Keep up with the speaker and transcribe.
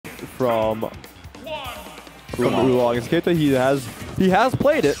from Oolong. It's a character he has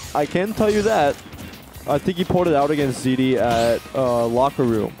played it. I can tell you that. I think he pulled it out against ZD at Locker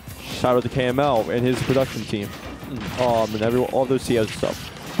Room. Shout out to KML and his production team, and all those COs and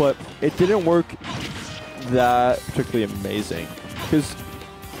stuff. But it didn't work that particularly amazing because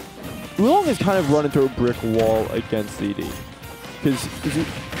Oolong has kind of run into a brick wall against ZD because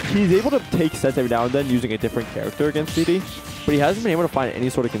he's able to take sets every now and then using a different character against ZD, but he hasn't been able to find any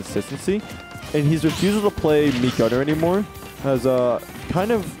sort of consistency. And his refusal to play Me Gunner anymore has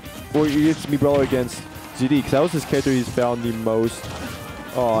kind of, or it's Me Brawler against ZD, because that was his character he's found the most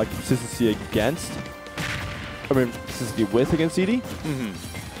consistency against. I mean, consistency with against ZD.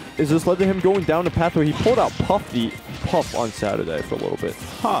 Is this led to him going down the path where he pulled out Puff on Saturday for a little bit.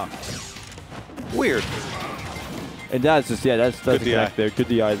 Huh. Weird. And that's just, yeah, that's good DI there. Good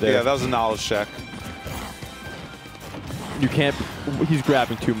DI there. Yeah, that was a knowledge check. You can't, he's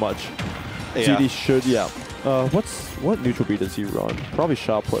grabbing too much. Yeah. ZD should, yeah. What neutral B does he run? Probably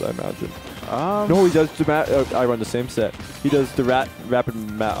shot put, I imagine. No, he does I run the same set. He does the rapid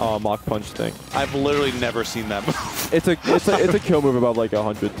mock punch thing. I've literally never seen that move. It's a kill move about like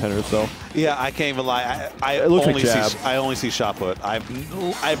 110 or so. Yeah, I can't even lie. I only see shot put.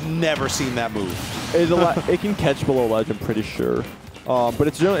 I've never seen that move. It can catch below ledge, I'm pretty sure. But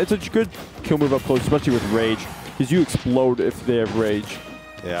it's a good kill move up close, especially with rage, because you explode if they have rage.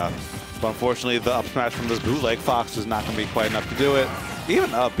 Yeah. But unfortunately, the up smash from this bootleg Fox is not going to be quite enough to do it.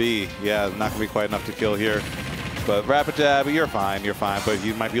 Even up B, yeah, not going to be quite enough to kill here. But rapid jab, you're fine, But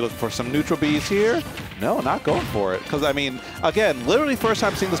you might be looking for some neutral Bs here. No, not going for it. Because, I mean, again, literally first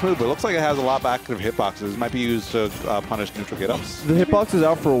time seeing this move, but it looks like it has a lot of active hitboxes. It might be used to punish neutral get-ups. The hitbox is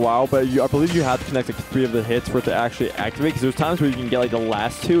out for a while, but I believe you have to connect like 3 of the hits for it to actually activate, because there's times where you can get like the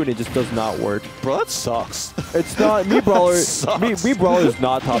last 2 and it just does not work. Bro, that sucks. It's not. Me Brawler is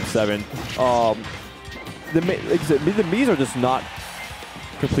not top 7. The Mii's are just not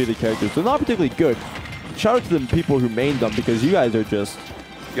completed characters. They're not particularly good. Shout out to the people who mained them, because you guys are just...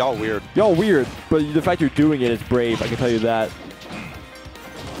 Y'all weird. Y'all weird, but the fact you're doing it is brave, I can tell you that.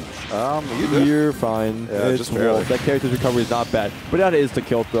 You're fine. Yeah, it's just barely. That character's recovery is not bad. But that is the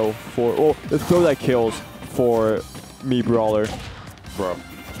kill throw for... Well, the throw that kills for Me Brawler. Bro.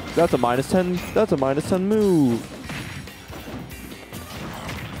 That's a -10. That's a -10 move.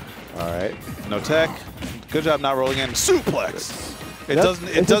 Alright. No tech. Good job not rolling in. Suplex! It doesn't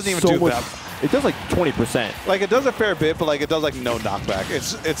even do that. It does like 20%. Like, it does a fair bit, but like it does like no knockback.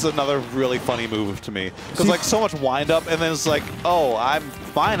 It's another really funny move to me. Because like so much wind up, and then it's like, oh, I'm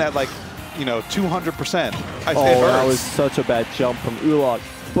fine at like, you know, 200%. That was such a bad jump from Oolong.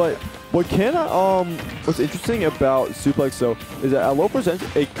 But what's interesting about suplex though is that at low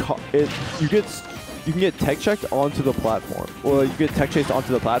percentage, you can get tech checked onto the platform, or you get tech chased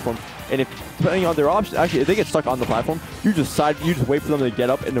onto the platform. And if, depending on their option, actually, if they get stuck on the platform, you just wait for them to get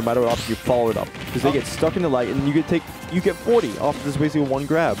up, and no matter what option, you follow it up. Because they get stuck in the light, and you get 40 off this basically one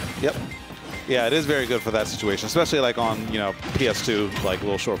grab. Yep. Yeah, it is very good for that situation, especially like on, you know, PS2, like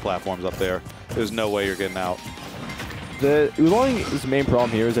little short platforms up there. There's no way you're getting out. The Oolong's main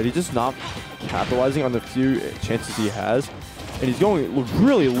problem here is that he's just not capitalizing on the few chances he has. And he's going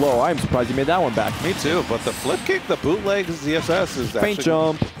really low. I'm surprised he made that one back. Me too, but the flip kick, the bootleg ZSS is Faint actually...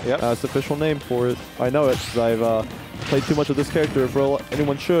 jump. Yep. That's the official name for it. I know it because I've played too much of this character, for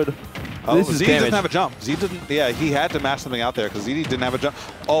anyone should. Oh, this is Z damage. doesn't have a jump. Z didn't, yeah, he had to match something out there because ZD didn't have a jump.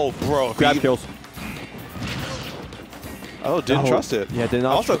 Oh, bro. Grab kills. Oh, didn't trust it. Yeah, did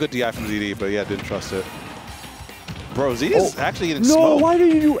not. Also good DI from ZD, but yeah, didn't trust it. Bro, Z is actually getting smoked. No, why do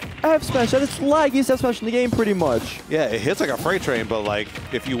you do F smash? That is the laggiest F smash in the game, pretty much. Yeah, it hits like a freight train, but like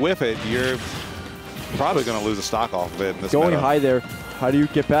if you whiff it, you're probably gonna lose a stock off of it. In this going meta. high there. How do you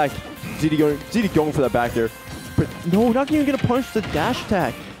get back? ZD going for that back there, but no, not even gonna punch the dash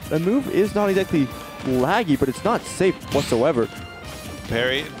attack. The move is not exactly laggy, but it's not safe whatsoever.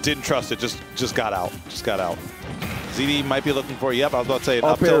 Parry didn't trust it. Just got out. Just got out. ZD might be looking for, yep, I was about to say an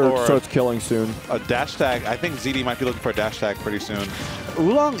up tilt or starts killing soon. A dash tag. I think ZD might be looking for a dash tag pretty soon.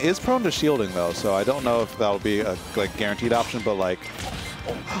 Oolong is prone to shielding though, so I don't know if that'll be a like guaranteed option, but like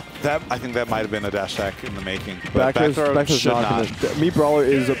that, I think that might have been a dash tag in the making. But back throw should not. Me Brawler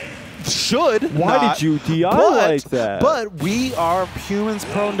is a Why did you DI like that? But we are humans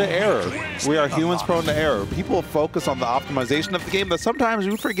prone to error. We are humans prone to error. People focus on the optimization of the game, but sometimes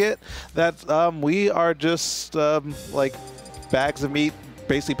we forget that we are just like bags of meat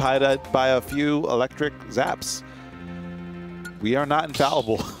basically pied by a few electric zaps. We are not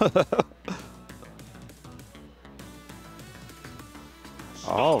infallible.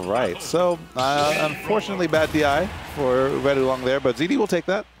 All right, so unfortunately bad DI for Red Oolong there, but ZD will take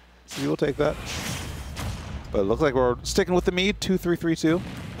that. We will take that. But it looks like we're sticking with the mead. 2-3-3-2.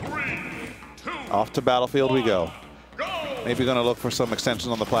 Off to battlefield we go. Maybe going to look for some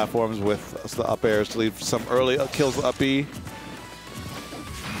extensions on the platforms with the up airs to leave some early kills up B.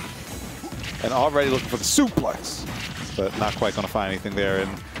 And already looking for the suplex. But not quite going to find anything there. And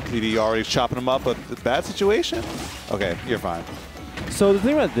DD already chopping him up. But bad situation? Okay, you're fine. So the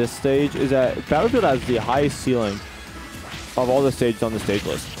thing about this stage is that Battlefield has the highest ceiling of all the stages on the stage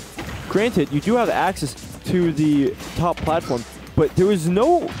list. Granted, you do have access to the top platform, but there is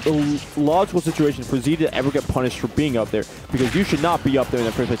no logical situation for Z to ever get punished for being up there, because you should not be up there in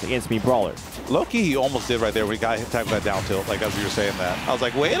the first place against me, Brawler. Low-key, he almost did right there when he got hit time for that down tilt, like as you were saying that. I was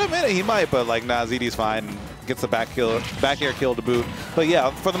like, wait a minute, he might, but like, nah, ZD's fine. Gets the back air kill to boot. But yeah,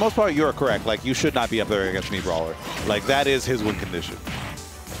 for the most part, you're correct. Like, you should not be up there against me, Brawler. Like, that is his win condition.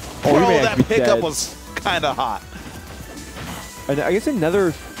 Oh, bro, that pickup was kind of hot. And I guess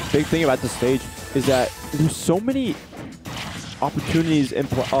another big thing about this stage is that there's so many opportunities and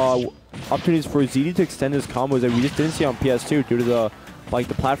opportunities for ZD to extend his combos that we just didn't see on PS2 due to the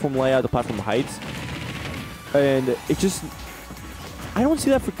platform layout, the platform heights, and it just, I don't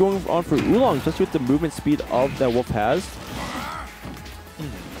see that for going on for Oolong, especially with the movement speed of that Wolf has.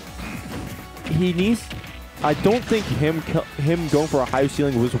 He needs, I don't think him going for a high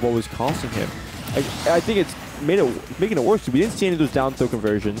ceiling was what was costing him. I think it's making it worse. We didn't see any of those down throw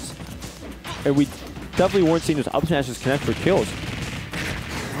conversions, and we definitely weren't seeing those up smashes connect for kills.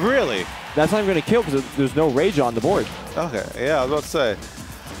 Really? That's not even going to kill because there's no rage on the board. Okay, yeah, I was about to say.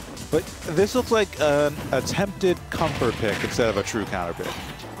 But this looks like an attempted comfort pick instead of a true counter pick,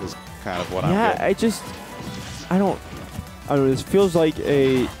 is kind of what I'm getting. Yeah, I don't know, this feels like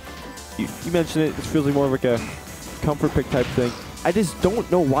a, you mentioned it, this feels like more of like a comfort pick type thing. I just don't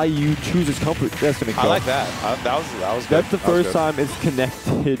know why you choose this comfort. That's going to kill. I like that. That was good. That's the first time it's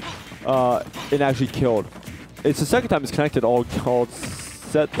connected and actually killed. It's the second time it's connected all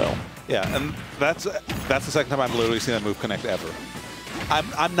set though. Yeah, and that's the second time I've literally seen that move connect ever.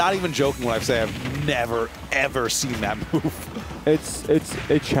 I'm not even joking when I say I've never ever seen that move. It's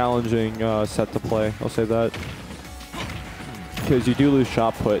a challenging set to play. I'll say that, because you do lose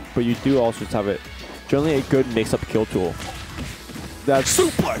shot put, but you do also just have it generally a good mix-up kill tool. That's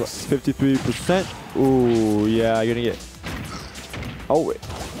suplex. 53%. Ooh, yeah, you're gonna get. Oh, wait.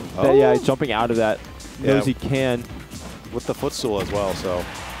 Oh. Yeah, jumping out of that. Knows he can with the footstool as well. So,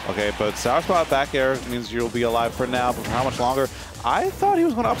 okay, but sour spot back air means you'll be alive for now. But for how much longer? I thought he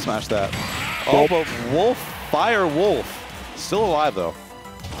was going to up smash that. Oh, but Wolf, Fire Wolf, still alive though.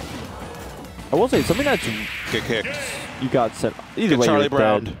 I will say something that's get kicked. You got sent. Either way, Charlie you're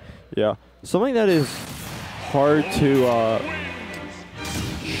Brown. dead. Yeah, something that is hard to.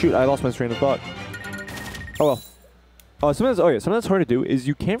 Shoot, I lost my train of thought. Oh well. Something that's hard to do is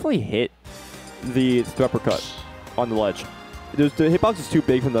you can't really hit the uppercut on the ledge. The hitbox is too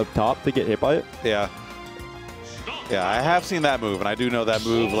big from the top to get hit by it. Yeah. Yeah, I have seen that move, and I do know that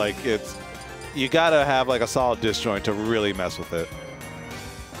move. Like, you gotta have like a solid disjoint to really mess with it.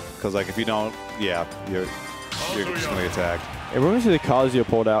 Because like if you don't, yeah, you're just gonna get tagged. And we're going to see the Kazuya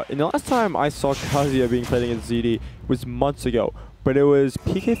pulled out. And the last time I saw Kazuya being played against ZD was months ago, but it was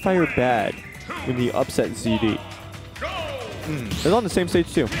PK Fire Bad when he upset ZD. It was on the same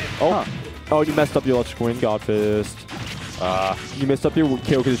stage too. Oh, oh, you messed up your electrical wind god fist. You messed up your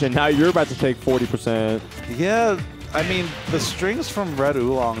kill position. Now you're about to take 40%. Yeah, I mean, the strings from Red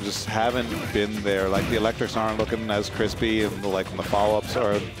Oolong just haven't been there. Like, the electrics aren't looking as crispy, and when the follow-ups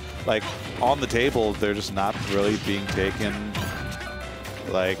are, like, on the table, they're just not really being taken.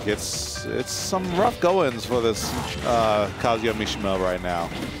 Like, it's some rough goings for this Kazuya Mishima right now.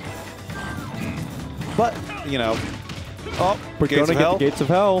 But, you know, we're going to get the Gates of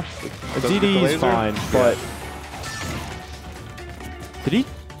Hell. ZD is fine, but... Did he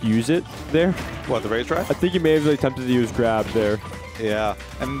use it there? What, the rage drive? I think he may have attempted to use grab there. Yeah,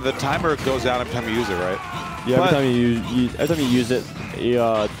 and the timer goes down every time you use it, right? Yeah, every time you use it,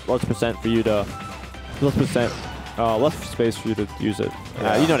 less percent for you to, less space for you to use it.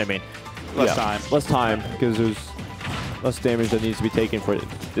 Yeah. You know what I mean? Less time. Less time, because there's less damage that needs to be taken for it to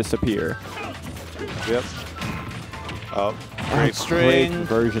disappear. Yep. Oh, great string. Great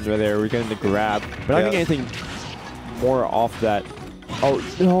conversion right there. We're getting the grab, but I don't think anything more off that. Oh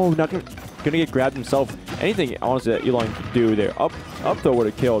no, not gonna get grabbed himself. Anything honestly that Oolong could do there. Up though would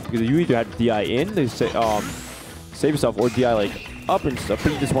have killed, because you either had DI in to save yourself, or DI like up and stuff,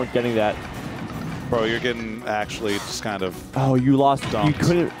 but you just weren't getting that. Bro, you're getting actually just kind of. Oh, you lost. Dunked. You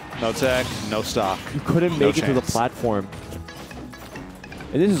couldn't. No tech, no stock. You couldn't make it to the platform.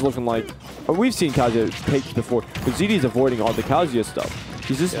 And this is looking like we've seen Kazuya take before, but ZD is avoiding all the Kazuya stuff.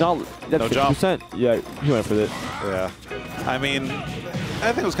 He's just not that No 50%. jump. Yeah, he went for it. Yeah. I mean,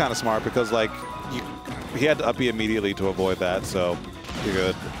 I think it was kind of smart because, like, he had to up B immediately to avoid that, so you're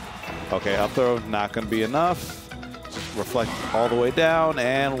good. Okay, up throw, not going to be enough. Just reflect all the way down,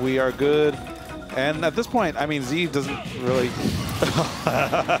 and we are good. And at this point, I mean, Z doesn't really...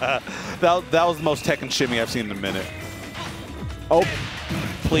 that was the most Tekken shimmy I've seen in a minute. Oh.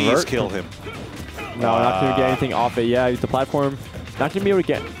 Please kill him. No, not going to get anything off it. Yeah, the platform, not going to be able to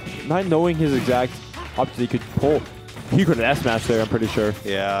get... Not knowing his exact options he could pull. He could have S-smashed there, I'm pretty sure.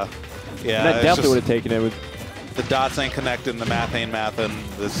 Yeah. Yeah. And that definitely would have taken it with... The dots ain't connecting, the math ain't mathin'.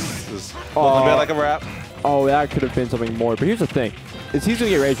 This is looking a bit like a wrap. Oh, that could have been something more. But here's the thing. It's easy to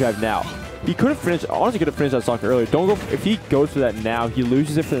get Rage Drive now. He could have finished, honestly could have finished that stock earlier. Don't go, if he goes for that now, he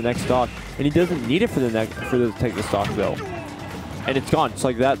loses it for the next stock. And he doesn't need it for the next, to take the stock though. And it's gone, just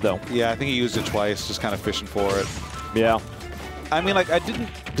like that though. Yeah, I think he used it twice, just kind of fishing for it. Yeah. I mean, like, I didn't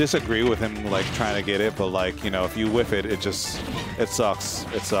disagree with him, like, trying to get it, but, like, you know, if you whiff it, it sucks.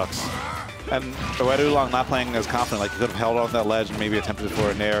 It sucks. And the Red Oolong not playing as confident, like, he could have held on that ledge and maybe attempted for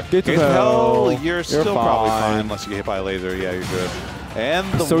a nair. Get to hell. You're still probably fine unless you get hit by a laser. Yeah, you're good. And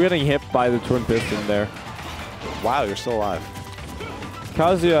still getting hit by the twin piston there. Wow, you're still alive.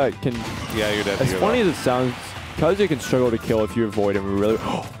 Kazuya can... Yeah, you're dead. As funny as it sounds, Kazuya can struggle to kill if you avoid him. Really,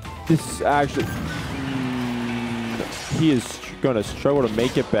 this is actually... he is going to struggle to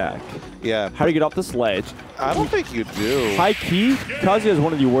make it back. Yeah. How do you get off this ledge? I don't think you do. High key, Kazuya is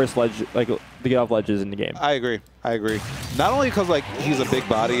one of the worst ledge, like, to get off ledges in the game. I agree. I agree. Not only because, like, he's a big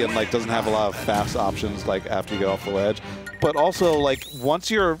body and, like, doesn't have a lot of fast options, like, after you get off the ledge, but also, like, once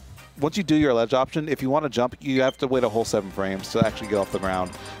you do your ledge option, if you want to jump, you have to wait a whole 7 frames to actually get off the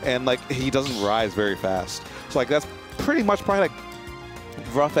ground. And, like, he doesn't rise very fast. So, like, that's pretty much probably, like,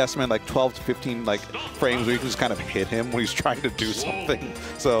 rough estimate, like 12 to 15 like frames where you can just kind of hit him when he's trying to do something.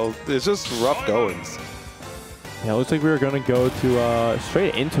 So it's just rough goings. Yeah, it looks like we're going to go to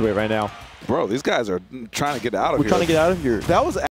straight into it right now. Bro, these guys are trying to get out of here. We're trying to get out of here. That was